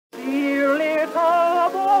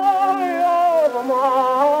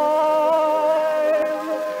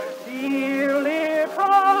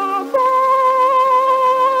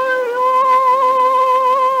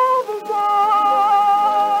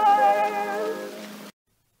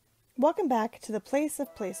Welcome back to The Place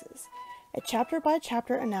of Places, a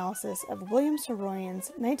chapter-by-chapter analysis of William Saroyan's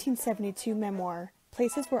 1972 memoir,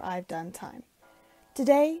 Places Where I've Done Time.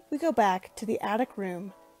 Today, we go back to the attic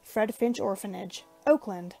room, Fred Finch Orphanage,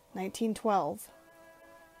 Oakland, 1912.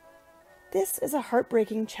 This is a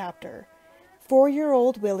heartbreaking chapter.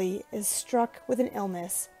 4-year-old Willie is struck with an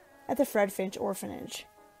illness at the Fred Finch Orphanage.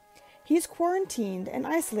 He's quarantined and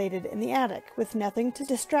isolated in the attic with nothing to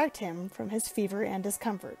distract him from his fever and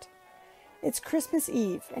discomfort. It's Christmas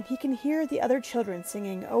Eve, and he can hear the other children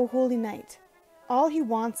singing "O Holy Night." All he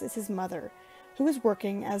wants is his mother, who is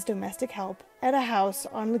working as domestic help at a house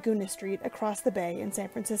on Laguna Street across the bay in San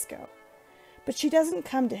Francisco. But she doesn't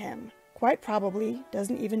come to him, quite probably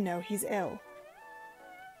doesn't even know he's ill.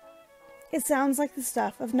 It sounds like the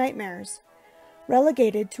stuff of nightmares.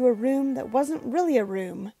 Relegated to a room that wasn't really a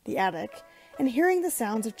room, the attic, and hearing the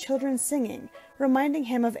sounds of children singing, reminding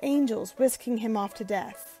him of angels whisking him off to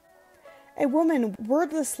death. A woman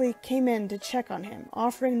wordlessly came in to check on him,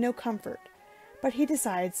 offering no comfort, but he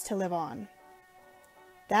decides to live on.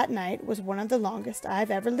 That night was one of the longest I've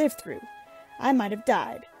ever lived through. I might have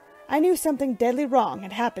died. I knew something deadly wrong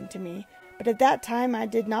had happened to me, but at that time I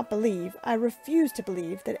did not believe, I refused to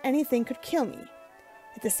believe, that anything could kill me.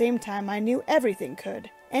 At the same time I knew everything could,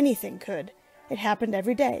 anything could. It happened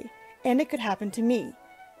every day, and it could happen to me.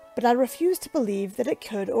 But I refused to believe that it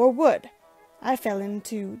could or would. I fell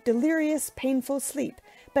into delirious, painful sleep,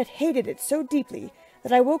 but hated it so deeply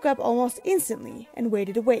that I woke up almost instantly and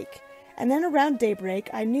waited awake. And then around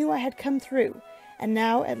daybreak I knew I had come through, and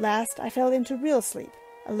now at last I fell into real sleep,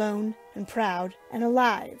 alone and proud and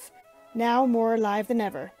alive, now more alive than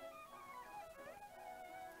ever.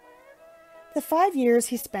 The 5 years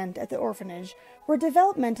he spent at the orphanage were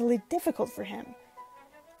developmentally difficult for him.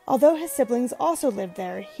 Although his siblings also lived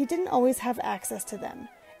there, he didn't always have access to them,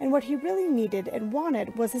 and what he really needed and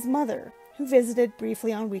wanted was his mother, who visited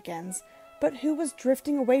briefly on weekends, but who was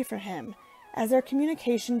drifting away from him as their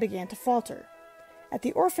communication began to falter. At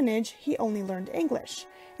the orphanage, he only learned English,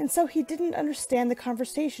 and so he didn't understand the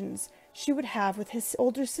conversations she would have with his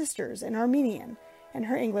older sisters in Armenian, and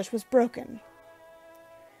her English was broken.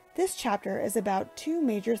 This chapter is about two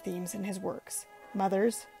major themes in his works,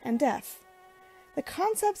 mothers and death. The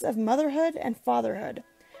concepts of motherhood and fatherhood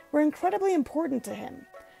were incredibly important to him.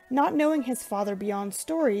 Not knowing his father beyond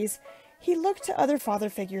stories, he looked to other father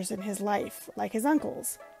figures in his life, like his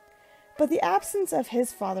uncles. But the absence of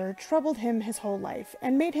his father troubled him his whole life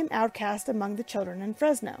and made him outcast among the children in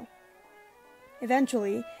Fresno.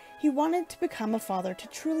 Eventually, he wanted to become a father to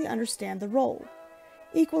truly understand the role.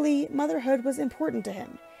 Equally, motherhood was important to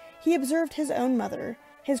him. He observed his own mother,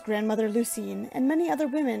 his grandmother Lucine, and many other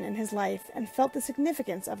women in his life and felt the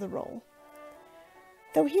significance of the role.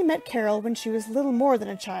 Though he met Carol when she was little more than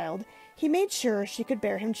a child, he made sure she could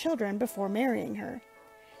bear him children before marrying her.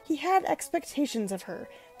 He had expectations of her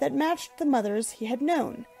that matched the mothers he had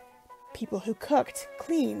known. People who cooked,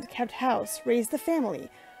 cleaned, kept house, raised the family,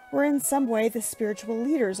 were in some way the spiritual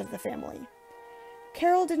leaders of the family.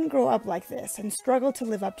 Carol didn't grow up like this and struggled to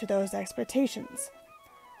live up to those expectations.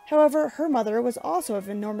 However, her mother was also of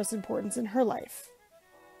enormous importance in her life.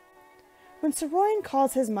 When Saroyan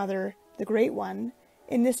calls his mother the Great One,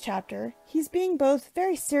 in this chapter, he's being both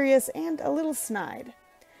very serious and a little snide.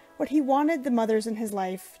 What he wanted the mothers in his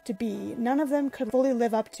life to be, none of them could fully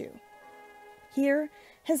live up to. Here,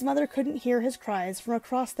 his mother couldn't hear his cries from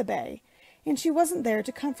across the bay, and she wasn't there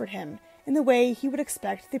to comfort him in the way he would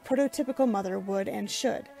expect the prototypical mother would and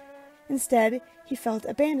should. Instead, he felt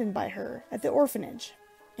abandoned by her at the orphanage,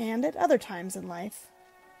 and at other times in life.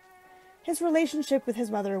 His relationship with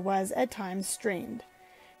his mother was, at times, strained.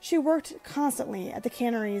 She worked constantly at the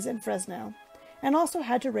canneries in Fresno, and also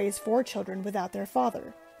had to raise 4 children without their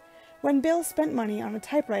father. When Bill spent money on a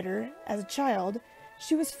typewriter as a child,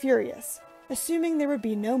 she was furious, assuming there would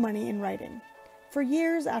be no money in writing. For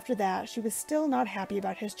years after that, she was still not happy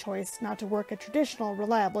about his choice not to work a traditional,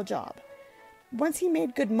 reliable job. Once he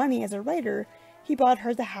made good money as a writer, he bought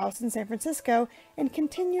her the house in San Francisco and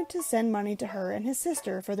continued to send money to her and his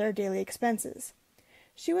sister for their daily expenses.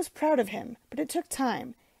 She was proud of him, but it took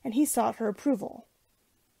time, and he sought her approval.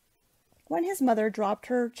 When his mother dropped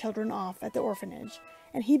her children off at the orphanage,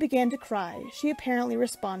 and he began to cry, she apparently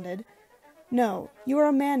responded, "No, you are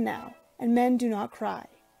a man now, and men do not cry."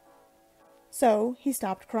 So he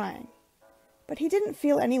stopped crying. But he didn't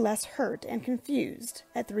feel any less hurt and confused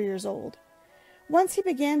at 3 years old. Once he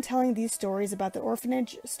began telling these stories about the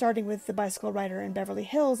orphanage, starting with the bicycle rider in Beverly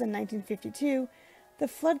Hills in 1952, the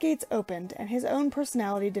floodgates opened and his own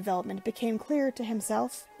personality development became clear to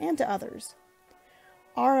himself and to others.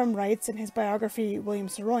 Aram writes in his biography, William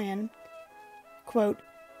Saroyan, quote,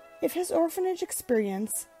 If his orphanage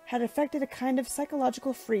experience had affected a kind of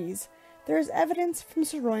psychological freeze, there is evidence from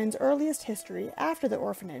Saroyan's earliest history after the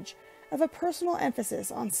orphanage of a personal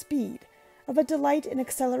emphasis on speed, of a delight in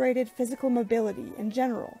accelerated physical mobility in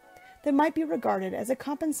general, that might be regarded as a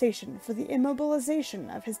compensation for the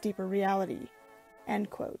immobilization of his deeper reality." End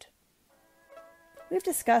quote. We've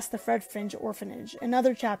discussed the Fred Finch orphanage in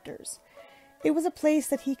other chapters. It was a place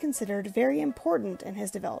that he considered very important in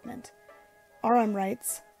his development. Aram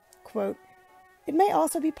writes, quote, "It may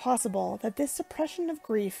also be possible that this suppression of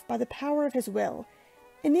grief by the power of his will,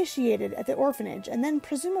 initiated at the orphanage and then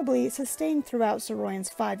presumably sustained throughout Saroyan's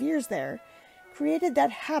 5 years there, created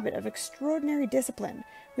that habit of extraordinary discipline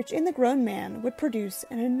which in the grown man would produce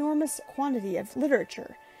an enormous quantity of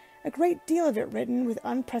literature, a great deal of it written with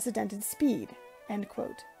unprecedented speed." End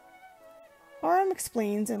quote. Aram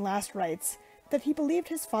explains in Last Rites that he believed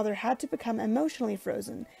his father had to become emotionally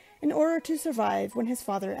frozen in order to survive when his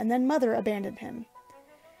father and then mother abandoned him.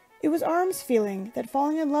 It was Aram's feeling that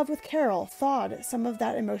falling in love with Carol thawed some of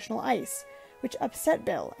that emotional ice, which upset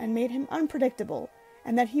Bill and made him unpredictable,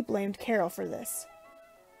 and that he blamed Carol for this.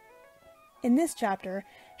 In this chapter,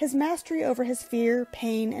 his mastery over his fear,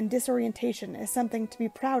 pain, and disorientation is something to be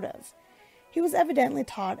proud of. He was evidently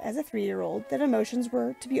taught as a 3-year-old that emotions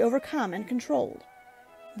were to be overcome and controlled.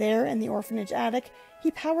 There, in the orphanage attic,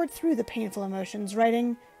 he powered through the painful emotions,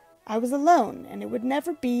 writing, "I was alone, and it would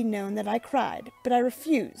never be known that I cried, but I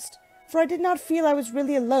refused, for I did not feel I was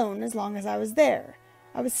really alone as long as I was there.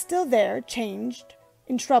 I was still there, changed,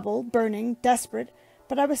 in trouble, burning, desperate,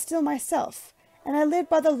 but I was still myself, and I lived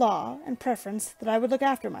by the law and preference that I would look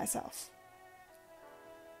after myself."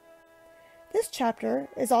 This chapter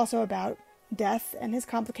is also about death and his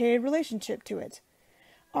complicated relationship to it.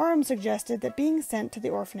 Aram suggested that being sent to the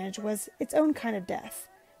orphanage was its own kind of death,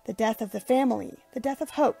 the death of the family, the death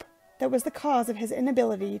of hope, that was the cause of his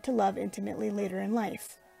inability to love intimately later in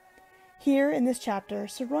life. Here, in this chapter,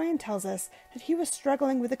 Saroyan tells us that he was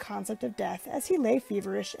struggling with the concept of death as he lay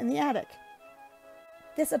feverish in the attic.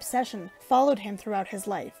 This obsession followed him throughout his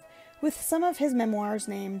life, with some of his memoirs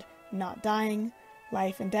named Not Dying,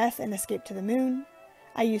 Life and Death and Escape to the Moon,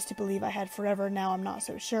 I Used to Believe I Had Forever, Now I'm Not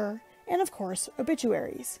So Sure, and of course,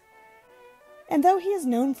 obituaries. And though he is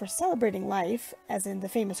known for celebrating life, as in the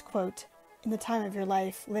famous quote, "In the time of your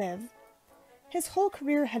life, live," his whole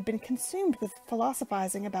career had been consumed with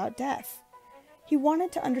philosophizing about death. He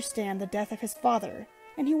wanted to understand the death of his father,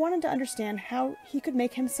 and he wanted to understand how he could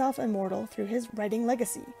make himself immortal through his writing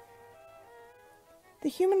legacy. The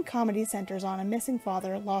human comedy centers on a missing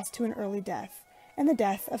father lost to an early death, and the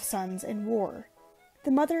death of sons in war.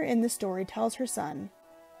 The mother in the story tells her son,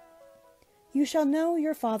 "You shall know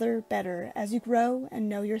your father better as you grow and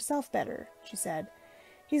know yourself better," she said.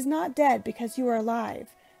 "He's not dead because you are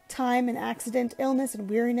alive. Time and accident, illness and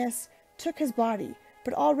weariness took his body,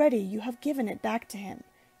 but already you have given it back to him,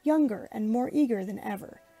 younger and more eager than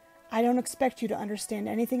ever. I don't expect you to understand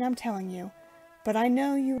anything I'm telling you, but I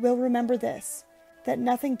know you will remember this, that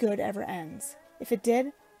nothing good ever ends. If it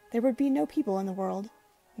did, there would be no people in the world,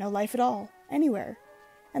 no life at all, anywhere.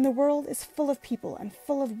 And the world is full of people and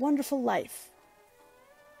full of wonderful life."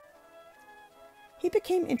 He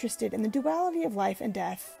became interested in the duality of life and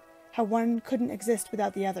death, how one couldn't exist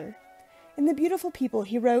without the other. In The Beautiful People,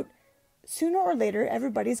 he wrote, "Sooner or later,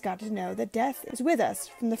 everybody's got to know that death is with us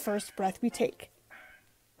from the first breath we take."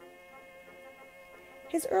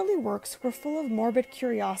 His early works were full of morbid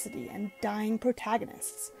curiosity and dying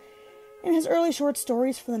protagonists. In his early short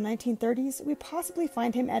stories from the 1930s, we possibly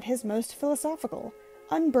find him at his most philosophical,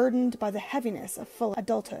 unburdened by the heaviness of full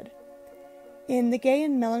adulthood. In The Gay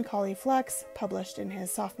and Melancholy Flux, published in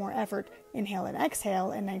his sophomore effort, Inhale and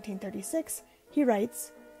Exhale, in 1936, he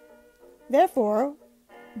writes, "Therefore,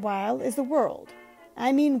 while is the world,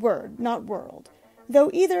 I mean word, not world, though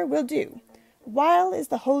either will do. While is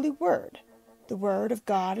the holy word, the word of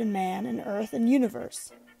God and man and earth and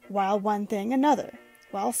universe, while one thing another,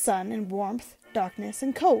 while sun and warmth, darkness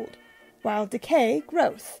and cold, while decay,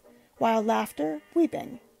 growth, while laughter,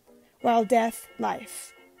 weeping, while death,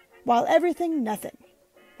 life, while everything, nothing,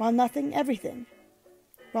 while nothing, everything,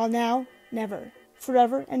 while now, never,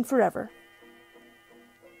 forever and forever."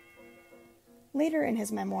 Later in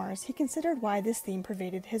his memoirs, he considered why this theme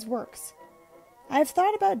pervaded his works. "I have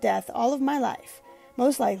thought about death all of my life,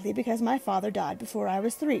 most likely because my father died before I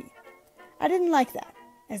was 3. I didn't like that.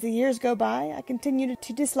 As the years go by, I continued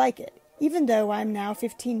to dislike it, even though I am now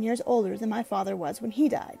 15 years older than my father was when he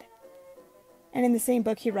died." And in the same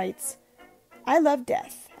book he writes, "I love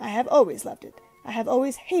death. I have always loved it. I have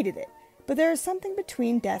always hated it. But there is something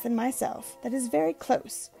between death and myself that is very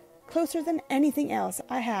close, closer than anything else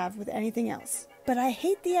I have with anything else. But I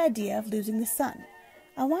hate the idea of losing the sun.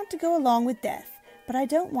 I want to go along with death, but I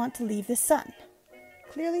don't want to leave the sun.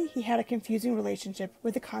 Clearly, he had a confusing relationship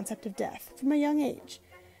with the concept of death from a young age,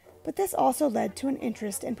 but this also led to an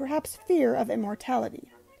interest and perhaps fear of immortality.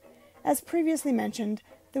 As previously mentioned,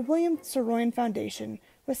 the William Saroyan Foundation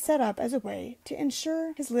was set up as a way to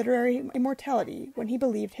ensure his literary immortality when he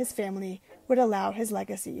believed his family would allow his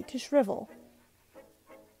legacy to shrivel.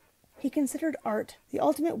 He considered art the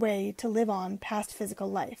ultimate way to live on past physical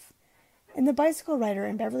life. In The Bicycle Rider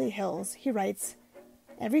in Beverly Hills, he writes,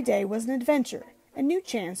 "Every day was an adventure, a new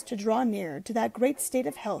chance to draw near to that great state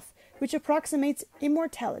of health which approximates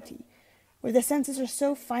immortality, where the senses are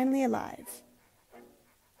so finely alive."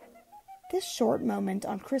 This short moment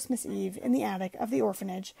on Christmas Eve in the attic of the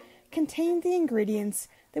orphanage contained the ingredients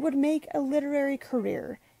that would make a literary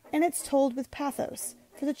career, and it's told with pathos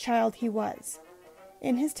for the child he was.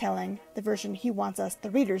 In his telling, the version he wants us, the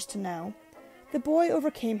readers, to know, the boy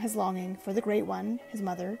overcame his longing for the Great One, his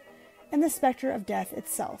mother, and the specter of death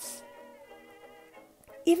itself.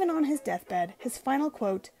 Even on his deathbed, his final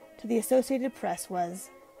quote to the Associated Press was,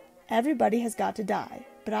 "Everybody has got to die,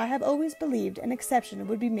 but I have always believed an exception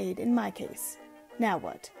would be made in my case. Now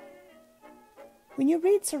what?" When you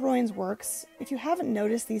read Saroyan's works, if you haven't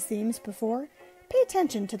noticed these themes before, pay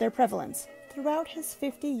attention to their prevalence throughout his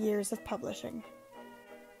 50 years of publishing.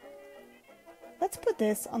 Let's put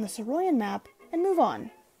this on the Saroyan map and move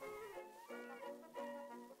on.